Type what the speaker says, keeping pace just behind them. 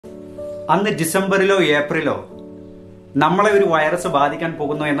അന്ന് ഡിസംബറിലോ ഏപ്രിലോ നമ്മളെ ഒരു വൈറസ് ബാധിക്കാൻ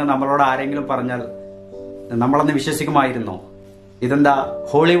പോകുന്നു എന്ന് നമ്മളോട് ആരെങ്കിലും പറഞ്ഞാൽ നമ്മളന്ന് വിശ്വസിക്കുമായിരുന്നോ? ഇതെന്താ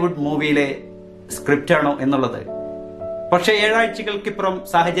ഹോളിവുഡ് മൂവിയിലെ സ്ക്രിപ്റ്റ് ആണോ എന്നുള്ളത്? പക്ഷെ 7 ആഴ്ചകൾക്കിപ്പുറം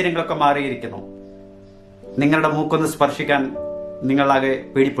സാഹചര്യങ്ങളൊക്കെ മാറിയിരിക്കുന്നു. നിങ്ങളുടെ മൂക്കൊന്ന് സ്പർശിക്കാൻ നിങ്ങളാകെ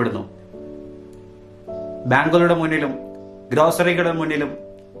പേടിപ്പെടുന്നു. ബാങ്കുകളുടെ മുന്നിലും ഗ്രോസറികളുടെ മുന്നിലും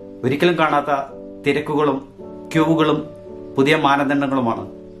ഒരിക്കലും കാണാത്ത തിരക്കുകളും ക്യൂകളും പുതിയ മാനദണ്ഡങ്ങളുമാണ്.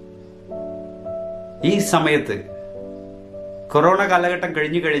 ഈ സമയത്ത് കൊറോണ കാലഘട്ടം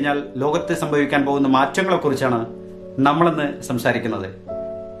കഴിഞ്ഞു കഴിഞ്ഞാൽ ലോകത്ത് സംഭവിക്കാൻ പോകുന്ന മാറ്റങ്ങളെ കുറിച്ചാണ് നമ്മളിന്ന് സംസാരിക്കുന്നത്.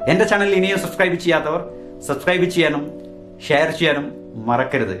 എന്റെ ചാനൽ ഇനിയും സബ്സ്ക്രൈബ് ചെയ്യാത്തവർ സബ്സ്ക്രൈബ് ചെയ്യാനും ഷെയർ ചെയ്യാനും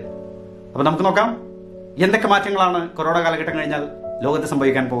മറക്കരുത്. അപ്പൊ നമുക്ക് നോക്കാം എന്തൊക്കെ മാറ്റങ്ങളാണ് കൊറോണ കാലഘട്ടം കഴിഞ്ഞാൽ ലോകത്ത്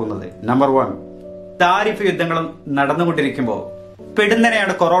സംഭവിക്കാൻ പോകുന്നത്. നമ്പർ 1, താരിഫ് യുദ്ധങ്ങളും നടന്നുകൊണ്ടിരിക്കുമ്പോൾ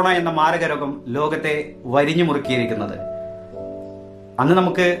പെടുന്നനെയാണ് കൊറോണ എന്ന മാരകരോഗം ലോകത്തെ വരിഞ്ഞു മുറുക്കിയിരിക്കുന്നത്. അന്ന്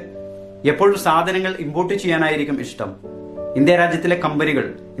നമുക്ക് എപ്പോഴും സാധനങ്ങൾ ഇമ്പോർട്ട് ചെയ്യാനായിരിക്കും ഇഷ്ടം. ഇന്ത്യ രാജ്യത്തിലെ കമ്പനികൾ,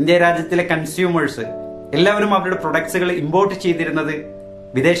 ഇന്ത്യ രാജ്യത്തിലെ കൺസ്യൂമേഴ്സ് എല്ലാവരും അവരുടെ പ്രൊഡക്ട്സുകൾ ഇമ്പോർട്ട് ചെയ്തിരുന്നത്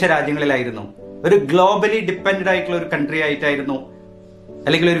വിദേശ രാജ്യങ്ങളിലായിരുന്നു. ഒരു ഗ്ലോബലി ഡിപ്പെൻഡ് ആയിട്ടുള്ള ഒരു കൺട്രി ആയിട്ടായിരുന്നു,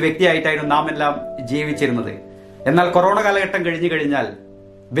 അല്ലെങ്കിൽ ഒരു വ്യക്തിയായിട്ടായിരുന്നു നാം എല്ലാം ജീവിച്ചിരുന്നത്. എന്നാൽ കൊറോണ കാലഘട്ടം കഴിഞ്ഞു കഴിഞ്ഞാൽ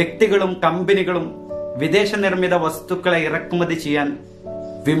വ്യക്തികളും കമ്പനികളും വിദേശ നിർമ്മിത വസ്തുക്കളെ ഇറക്കുമതി ചെയ്യാൻ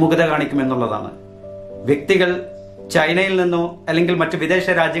വിമുഖത കാണിക്കുമെന്നുള്ളതാണ്. വ്യക്തികൾ ചൈനയിൽ നിന്നോ അല്ലെങ്കിൽ മറ്റു വിദേശ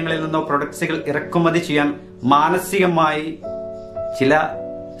രാജ്യങ്ങളിൽ നിന്നോ പ്രൊഡക്ട്സുകൾ ഇറക്കുമതി ചെയ്യാൻ മാനസികമായി ചില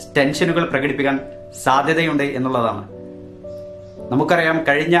ടെൻഷനുകൾ പ്രകടിപ്പിക്കാൻ സാധ്യതയുണ്ട് എന്നുള്ളതാണ്. നമുക്കറിയാം,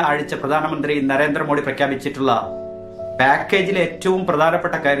 കഴിഞ്ഞ ആഴ്ച പ്രധാനമന്ത്രി നരേന്ദ്രമോദി പ്രഖ്യാപിച്ചിട്ടുള്ള പാക്കേജിലെ ഏറ്റവും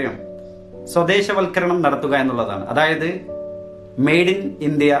പ്രധാനപ്പെട്ട കാര്യം സ്വദേശവൽക്കരണം നടത്തുക എന്നുള്ളതാണ്. അതായത് മെയ്ഡ് ഇൻ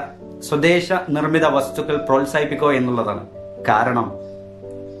ഇന്ത്യ, സ്വദേശ നിർമ്മിത വസ്തുക്കൾ പ്രോത്സാഹിപ്പിക്കുക എന്നുള്ളതാണ്. കാരണം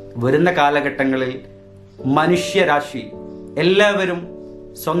വരുന്ന കാലഘട്ടങ്ങളിൽ മനുഷ്യരാശി എല്ലാവരും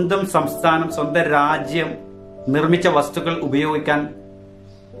സ്വന്തം സംസ്ഥാനം, സ്വന്തം രാജ്യം നിർമ്മിച്ച വസ്തുക്കൾ ഉപയോഗിക്കാൻ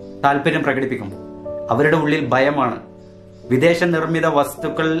താല്പര്യം പ്രകടിപ്പിക്കും. അവരുടെ ഉള്ളിൽ ഭയമാണ്. വിദേശ നിർമ്മിത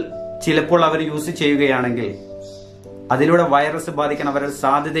വസ്തുക്കൾ ചിലപ്പോൾ അവർ യൂസ് ചെയ്യുകയാണെങ്കിൽ അതിലൂടെ വൈറസ് ബാധിക്കാൻ അവരുടെ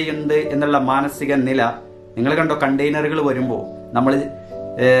സാധ്യതയുണ്ട് എന്നുള്ള മാനസിക നില. നിങ്ങൾ കണ്ടോ, കണ്ടെയ്നറുകൾ വരുമ്പോൾ നമ്മൾ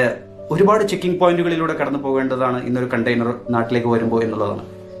ഒരുപാട് ചെക്കിംഗ് പോയിന്റുകളിലൂടെ കടന്നു പോകേണ്ടതാണ് ഇന്നൊരു കണ്ടെയ്നർ നാട്ടിലേക്ക് വരുമ്പോൾ എന്നുള്ളതാണ്.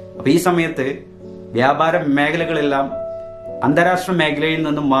 അപ്പൊ ഈ സമയത്ത് വ്യാപാര മേഖലകളെല്ലാം അന്താരാഷ്ട്ര മേഖലയിൽ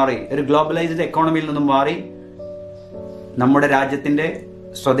നിന്നും മാറി ഒരു ഗ്ലോബലൈസ്ഡ് എക്കോണമിയിൽ നിന്നും മാറി നമ്മുടെ രാജ്യത്തിന്റെ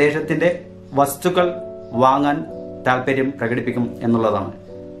സ്വദേശത്തിന്റെ വസ്തുക്കൾ വാങ്ങാൻ താല്പര്യം പ്രകടിപ്പിക്കും എന്നുള്ളതാണ്.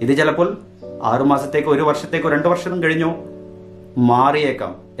 ഇത് ചിലപ്പോൾ 6 മാസത്തേക്കോ 1 വർഷത്തേക്കോ 2 വർഷം കഴിഞ്ഞോ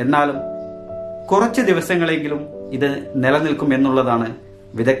മാറിയേക്കാം. എന്നാലും കുറച്ച് ദിവസങ്ങളെങ്കിലും ഇത് നിലനിൽക്കും എന്നുള്ളതാണ്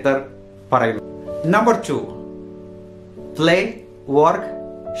വിദഗ്ധർ പറയുന്നത്. Number 2, play, work,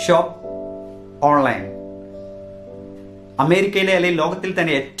 shop online. അമേരിക്കയിലെ അല്ലെങ്കിൽ ലോകത്തിൽ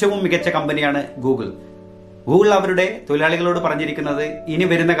തന്നെ ഏറ്റവും മികച്ച കമ്പനിയാണ് ഗൂഗിൾ. ഗൂഗിൾ അവരുടെ തൊഴിലാളികളോട് പറഞ്ഞിരിക്കുന്നത് ഇനി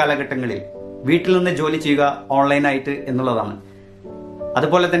വരുന്ന കാലഘട്ടങ്ങളിൽ വീട്ടിൽ നിന്ന് ജോലി ചെയ്യുക ഓൺലൈനായിട്ട് എന്നുള്ളതാണ്.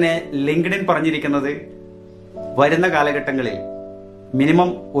 അതുപോലെ തന്നെ ലിങ്ക്ഡിൻ പറഞ്ഞിരിക്കുന്നത് വരുന്ന കാലഘട്ടങ്ങളിൽ മിനിമം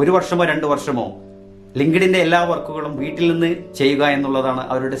 1 വർഷമോ 2 വർഷമോ ലിങ്ക്ഡിന്റെ എല്ലാ വർക്കുകളും വീട്ടിൽ നിന്ന് ചെയ്യുക എന്നുള്ളതാണ്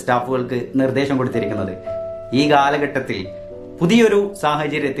അവരുടെ സ്റ്റാഫുകൾക്ക് നിർദ്ദേശം കൊടുത്തിരിക്കുന്നത്. ഈ കാലഘട്ടത്തിൽ പുതിയൊരു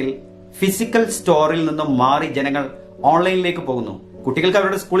സാഹചര്യത്തിൽ ഫിസിക്കൽ സ്റ്റോറിൽ നിന്നും മാറി ജനങ്ങൾ ഓൺലൈനിലേക്ക് പോകുന്നു. കുട്ടികൾക്ക്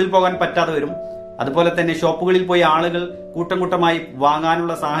അവരുടെ സ്കൂളിൽ പോകാൻ പറ്റാതെ വരും. അതുപോലെ തന്നെ ഷോപ്പുകളിൽ പോയി ആളുകൾ കൂട്ടം കൂട്ടമായി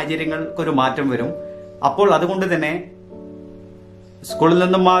വാങ്ങാനുള്ള സാഹചര്യങ്ങൾക്കൊരു മാറ്റം വരും. അപ്പോൾ അതുകൊണ്ട് തന്നെ സ്കൂളിൽ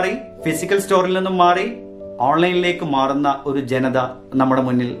നിന്നും മാറി ഫിസിക്കൽ സ്റ്റോറിൽ നിന്നും മാറി ഓൺലൈനിലേക്ക് മാറുന്ന ഒരു ജനത നമ്മുടെ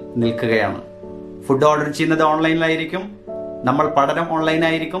മുന്നിൽ നിൽക്കുകയാണ്. ഫുഡ് ഓർഡർ ചെയ്യുന്നത് ഓൺലൈനിലായിരിക്കും, നമ്മൾ പഠനം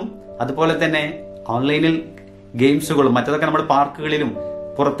ഓൺലൈനായിരിക്കും. അതുപോലെ തന്നെ ഓൺലൈനിൽ ഗെയിംസുകളും മറ്റതൊക്കെ നമ്മൾ പാർക്കുകളിലും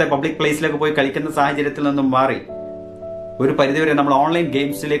പുറത്തെ പബ്ലിക് പ്ലേസിലൊക്കെ പോയി കളിക്കുന്ന സാഹചര്യത്തിൽ നിന്നും മാറി ഒരു പരിധിവരെ നമ്മൾ ഓൺലൈൻ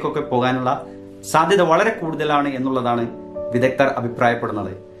ഗെയിംസിലേക്കൊക്കെ പോകാനുള്ള സാധ്യത വളരെ കൂടുതലാണ് എന്നുള്ളതാണ് വിദഗ്ധർ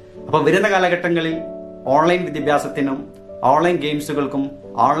അഭിപ്രായപ്പെടുന്നത്. അപ്പൊ വരുന്ന കാലഘട്ടങ്ങളിൽ ഓൺലൈൻ വിദ്യാഭ്യാസത്തിനും ഓൺലൈൻ ഗെയിംസുകൾക്കും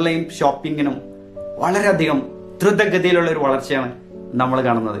ഓൺലൈൻ ഷോപ്പിങ്ങിനും വളരെയധികം ദ്രുതഗതിയിലുള്ള ഒരു വളർച്ചയാണ് നമ്മൾ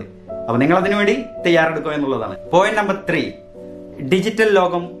കാണുന്നത്. അപ്പൊ നിങ്ങൾ അതിനുവേണ്ടി തയ്യാറെടുക്കുക എന്നുള്ളതാണ്. പോയിന്റ് നമ്പർ 3, ഡിജിറ്റൽ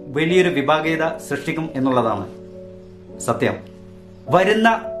ലോകം വലിയൊരു വിഭാഗീയത സൃഷ്ടിക്കും എന്നുള്ളതാണ് സത്യം. വരുന്ന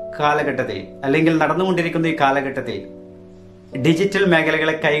കാലഘട്ടത്തിൽ അല്ലെങ്കിൽ നടന്നുകൊണ്ടിരിക്കുന്ന ഈ കാലഘട്ടത്തിൽ ഡിജിറ്റൽ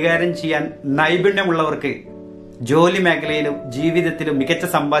മേഖലകളെ കൈകാര്യം ചെയ്യാൻ നൈപുണ്യമുള്ളവർക്ക് ജോലി മേഖലയിലും ജീവിതത്തിലും മികച്ച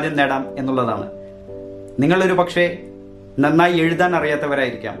സമ്പാദ്യം നേടാം എന്നുള്ളതാണ്. നിങ്ങളൊരു പക്ഷേ നന്നായി എഴുതാൻ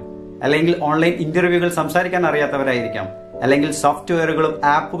അറിയാത്തവരായിരിക്കാം, അല്ലെങ്കിൽ ഓൺലൈൻ ഇന്റർവ്യൂകൾ സംസാരിക്കാൻ അറിയാത്തവരായിരിക്കാം, അല്ലെങ്കിൽ സോഫ്റ്റ്വെയറുകളും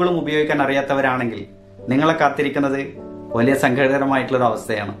ആപ്പുകളും ഉപയോഗിക്കാൻ അറിയാത്തവരാണെങ്കിൽ നിങ്ങളെ കാത്തിരിക്കുന്നത് വലിയ സങ്കടകരമായിട്ടുള്ള ഒരു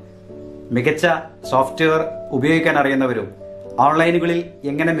അവസ്ഥയാണ്. മികച്ച സോഫ്റ്റ്വെയർ ഉപയോഗിക്കാൻ അറിയുന്നവരും ഓൺലൈനുകളിൽ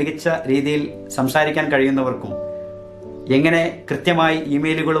എങ്ങനെ മികച്ച രീതിയിൽ സംസാരിക്കാൻ കഴിയുന്നവർക്കും എങ്ങനെ കൃത്യമായി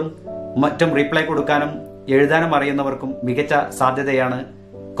ഇമെയിലുകളും മറ്റും റീപ്ലൈ കൊടുക്കാനും എഴുതാനും അറിയുന്നവർക്കും മികച്ച സാധ്യതയാണ്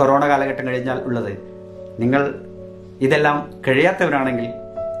കൊറോണ കാലഘട്ടം കഴിഞ്ഞാൽ ഉള്ളത്. നിങ്ങൾ ഇതെല്ലാം കഴിയാത്തവരാണെങ്കിൽ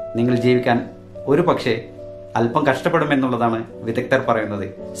നിങ്ങൾ ജീവിക്കാൻ ഒരു പക്ഷേ അല്പം കഷ്ടപ്പെടുമെന്നുള്ളതാണ് വിദഗ്ധർ പറയുന്നത്.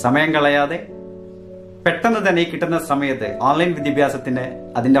 സമയം കളയാതെ പെട്ടെന്ന് തന്നെ കിട്ടുന്ന സമയത്ത് ഓൺലൈൻ വിദ്യാഭ്യാസത്തിന്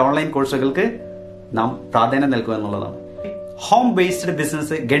അതിന്റെ ഓൺലൈൻ കോഴ്സുകൾക്ക് നാം പ്രാധാന്യം നൽകുക എന്നുള്ളതാണ്. ഹോം ബേസ്ഡ്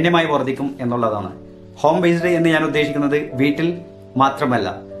ബിസിനസ് ഗണ്യമായി വർദ്ധിക്കും എന്നുള്ളതാണ്. ഹോം ബേസ്ഡ് എന്ന് ഞാൻ ഉദ്ദേശിക്കുന്നത് വീട്ടിൽ മാത്രമല്ല,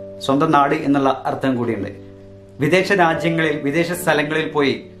 സ്വന്തം നാട് എന്നുള്ള അർത്ഥം കൂടിയുണ്ട്. വിദേശ രാജ്യങ്ങളിൽ, വിദേശ സ്ഥലങ്ങളിൽ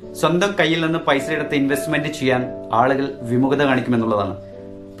പോയി സ്വന്തം കയ്യിൽ നിന്ന് പൈസ എടുത്ത് ഇൻവെസ്റ്റ്മെന്റ് ചെയ്യാൻ ആളുകൾ വിമുഖത കാണിക്കുമെന്നുള്ളതാണ്.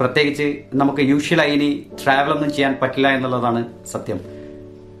 പ്രത്യേകിച്ച് നമുക്ക് യൂഷ്വലായി ഇനി ട്രാവൽ ഒന്നും ചെയ്യാൻ പറ്റില്ല എന്നുള്ളതാണ് സത്യം.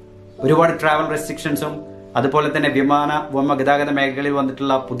 ഒരുപാട് ട്രാവൽ റെസ്ട്രിക്ഷൻസും അതുപോലെ തന്നെ വ്യോമ ഗതാഗത മേഖലയിൽ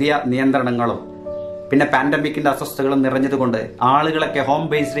വന്നിട്ടുള്ള പുതിയ നിയന്ത്രണങ്ങളും പിന്നെ പാൻഡമിക്കിന്റെ അസ്വസ്ഥതകളും നിറഞ്ഞതുകൊണ്ട് ആളുകളൊക്കെ ഹോം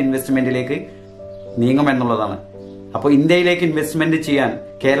ബേസ്ഡ് ഇൻവെസ്റ്റ്മെന്റിലേക്ക് നീങ്ങുമെന്നുള്ളതാണ്. അപ്പോൾ ഇന്ത്യയിലേക്ക് ഇൻവെസ്റ്റ്മെന്റ് ചെയ്യാൻ,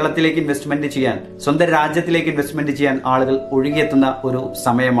 കേരളത്തിലേക്ക് ഇൻവെസ്റ്റ്മെന്റ് ചെയ്യാൻ, സ്വന്തം രാജ്യത്തിലേക്ക് ഇൻവെസ്റ്റ്മെന്റ് ചെയ്യാൻ ആളുകൾ ഒഴുകിയെത്തുന്ന ഒരു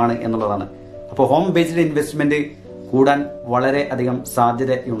സമയമാണ് എന്നുള്ളതാണ്. അപ്പോൾ ഹോം ബേസ്ഡ് ഇൻവെസ്റ്റ്മെന്റ് കൂടാൻ വളരെ അധികം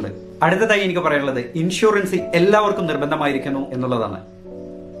സാധ്യതയുണ്ട്. അടുത്തതായി എനിക്ക് പറയാനുള്ളത് ഇൻഷുറൻസ് എല്ലാവർക്കും നിർബന്ധമായിരിക്കുന്നു എന്നുള്ളതാണ്.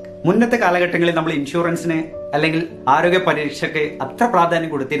 മുന്നത്തെ കാലഘട്ടങ്ങളിൽ നമ്മൾ ഇൻഷുറൻസിന് അല്ലെങ്കിൽ ആരോഗ്യ പരിരക്ഷയ്ക്ക് അത്ര പ്രാധാന്യം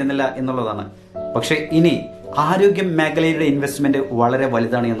കൊടുത്തിരുന്നില്ല എന്നുള്ളതാണ്. പക്ഷെ ഇനി ആരോഗ്യ മേഖലയുടെ ഇൻവെസ്റ്റ്മെന്റ് വളരെ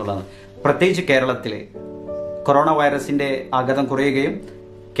വലുതാണ് എന്നുള്ളതാണ്. പ്രത്യേകിച്ച് കേരളത്തിലെ കൊറോണ വൈറസിന്റെ ആഘാതം കുറയുകയും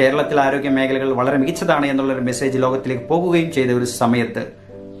കേരളത്തിൽ ആരോഗ്യ മേഖലകൾ വളരെ മികച്ചതാണ് എന്നുള്ളൊരു മെസ്സേജ് ലോകത്തിലേക്ക് പോകുകയും ചെയ്ത ഒരു സമയത്ത്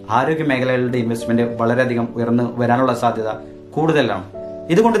ആരോഗ്യ മേഖലകളുടെ ഇൻവെസ്റ്റ്മെന്റ് വളരെയധികം ഉയർന്നു വരാനുള്ള സാധ്യത കൂടുതലാണ്.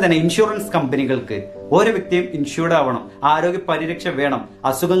 ഇതുകൊണ്ട് തന്നെ ഇൻഷുറൻസ് കമ്പനികൾക്ക് ഓരോ വ്യക്തിയും ഇൻഷുർഡ് ആവണം, ആരോഗ്യ പരിരക്ഷ വേണം,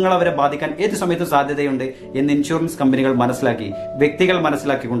 അസുഖങ്ങൾ അവരെ ബാധിക്കാൻ ഏത് സമയത്തും സാധ്യതയുണ്ട് എന്ന് ഇൻഷുറൻസ് കമ്പനികൾ മനസ്സിലാക്കി, വ്യക്തികൾ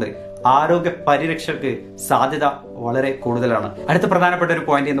മനസ്സിലാക്കിക്കൊണ്ട് ആരോഗ്യ പരിരക്ഷയ്ക്ക് സാധ്യത വളരെ കൂടുതലാണ്. അടുത്ത പ്രധാനപ്പെട്ട ഒരു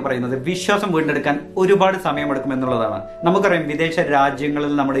പോയിന്റ് എന്ന് പറയുന്നത് വിശ്വാസം വീണ്ടെടുക്കാൻ ഒരുപാട് സമയമെടുക്കും എന്നുള്ളതാണ്. നമുക്കറിയാം, വിദേശ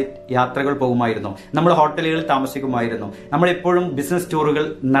രാജ്യങ്ങളിൽ നമ്മൾ യാത്രകൾ പോകുമായിരുന്നു, നമ്മൾ ഹോട്ടലുകളിൽ താമസിക്കുമായിരുന്നു, നമ്മൾ എപ്പോഴും ബിസിനസ് ടൂറുകൾ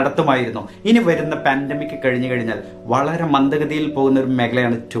നടത്തുമായിരുന്നു. ഇനി വരുന്ന പാൻഡമിക് കഴിഞ്ഞു കഴിഞ്ഞാൽ വളരെ മന്ദഗതിയിൽ പോകുന്ന ഒരു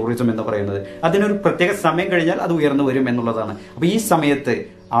മേഖലയാണ് ടൂറിസം എന്ന് പറയുന്നത്. അതിനൊരു പ്രത്യേക സമയം കഴിഞ്ഞാൽ അത് ഉയർന്നു വരും എന്നുള്ളതാണ്. അപ്പൊ ഈ സമയത്ത്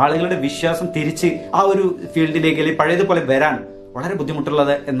ആളുകളുടെ വിശ്വാസം തിരിച്ച് ആ ഒരു ഫീൽഡിലേക്ക് പഴയതുപോലെ വരാൻ വളരെ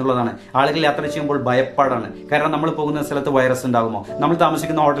ബുദ്ധിമുട്ടുള്ളത് എന്നുള്ളതാണ്. ആളുകൾ യാത്ര ചെയ്യുമ്പോൾ ഭയപ്പാടാണ്. കാരണം നമ്മൾ പോകുന്ന സ്ഥലത്ത് വൈറസ് ഉണ്ടാകുമോ, നമ്മൾ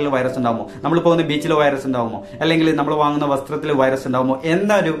താമസിക്കുന്ന ഹോട്ടലിൽ വൈറസ് ഉണ്ടാകുമോ, നമ്മൾ പോകുന്ന ബീച്ചിൽ വൈറസ് ഉണ്ടാകുമോ, അല്ലെങ്കിൽ നമ്മൾ വാങ്ങുന്ന വസ്ത്രത്തിൽ വൈറസ് ഉണ്ടാകുമോ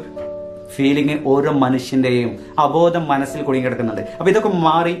എന്നൊരു ഫീലിംഗ് ഓരോ മനുഷ്യന്റെയും അബോധം മനസ്സിൽ കുടുങ്ങിക്കിടക്കുന്നുണ്ട്. അപ്പൊ ഇതൊക്കെ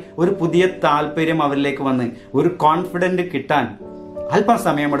മാറി ഒരു പുതിയ താല്പര്യം അവരിലേക്ക് വന്ന് ഒരു കോൺഫിഡന്റ് കിട്ടാൻ അല്പം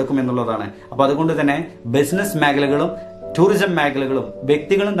സമയമെടുക്കും എന്നുള്ളതാണ്. അപ്പൊ അതുകൊണ്ട് തന്നെ ബിസിനസ് മേഖലകളും ടൂറിസം മേഖലകളും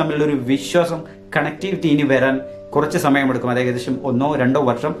വ്യക്തികളും തമ്മിലുള്ള ഒരു വിശ്വാസം, കണക്ടിവിറ്റി ഇനി വരാൻ കുറച്ച് സമയമെടുക്കും. അത് ഏകദേശം 1-2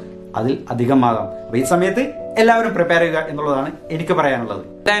 വർഷം അതിൽ അധികമാകാം. അപ്പൊ ഈ സമയത്ത് എല്ലാവരും പ്രിപ്പയർ ചെയ്യുക എന്നുള്ളതാണ് എനിക്ക് പറയാനുള്ളത്.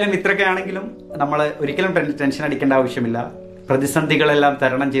 എന്തായാലും ഇത്രയൊക്കെ ആണെങ്കിലും നമ്മൾ ഒരിക്കലും ടെൻഷൻ അടിക്കേണ്ട ആവശ്യമില്ല. പ്രതിസന്ധികളെല്ലാം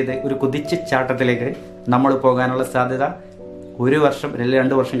തരണം ചെയ്ത് ഒരു കുതിച്ചു ചാട്ടത്തിലേക്ക് നമ്മൾ പോകാനുള്ള സാധ്യത 1 വർഷം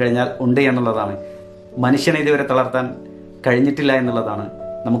 2 വർഷം കഴിഞ്ഞാൽ ഉണ്ട് എന്നുള്ളതാണ്. മനുഷ്യനെ ഇതുവരെ തളർത്താൻ കഴിഞ്ഞിട്ടില്ല എന്നുള്ളതാണ്.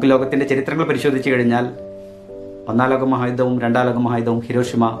 നമുക്ക് ലോകത്തിന്റെ ചരിത്രങ്ങൾ പരിശോധിച്ചു കഴിഞ്ഞാൽ 1-ാം ലോക മഹായുദ്ധവും 2-ാം ലോക മഹായുദ്ധവും,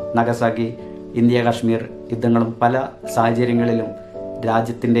 ഹിരോഷിമ, നാഗസാക്കി, ഇന്ത്യ കാശ്മീർ യുദ്ധങ്ങളും പല സാഹചര്യങ്ങളിലും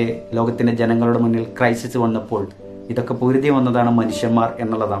രാജ്യത്തിന്റെ, ലോകത്തിന്റെ ജനങ്ങളുടെ മുന്നിൽ ക്രൈസിസ് വന്നപ്പോൾ ഇതൊക്കെ പൊരുതി വന്നതാണ് മനുഷ്യന്മാർ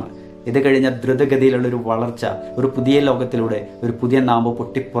എന്നുള്ളതാണ്. ഇത് കഴിഞ്ഞ ദ്രുതഗതിയിലുള്ള ഒരു വളർച്ച, ഒരു പുതിയ ലോകത്തിലൂടെ ഒരു പുതിയ നാമ്പ്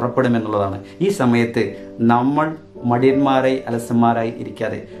പൊട്ടിപ്പുറപ്പെടുമെന്നുള്ളതാണ്. ഈ സമയത്ത് നമ്മൾ മടിയന്മാരായി അലസന്മാരായി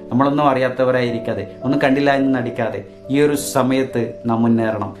ഇരിക്കാതെ, നമ്മളൊന്നും അറിയാത്തവരായി ഇരിക്കാതെ, ഒന്നും കണ്ടില്ല എന്ന് നടിക്കാതെ ഈ ഒരു സമയത്ത് നാം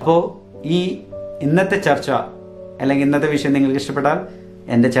മുന്നേറണം. അപ്പോൾ ഈ ഇന്നത്തെ ചർച്ച അല്ലെങ്കിൽ ഇന്നത്തെ വിഷയം നിങ്ങൾക്ക് ഇഷ്ടപ്പെട്ടാൽ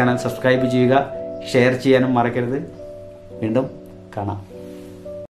എൻ്റെ ചാനൽ സബ്സ്ക്രൈബ് ചെയ്യുക, ഷെയർ ചെയ്യാനും മറക്കരുത്. വീണ്ടും കാണാം.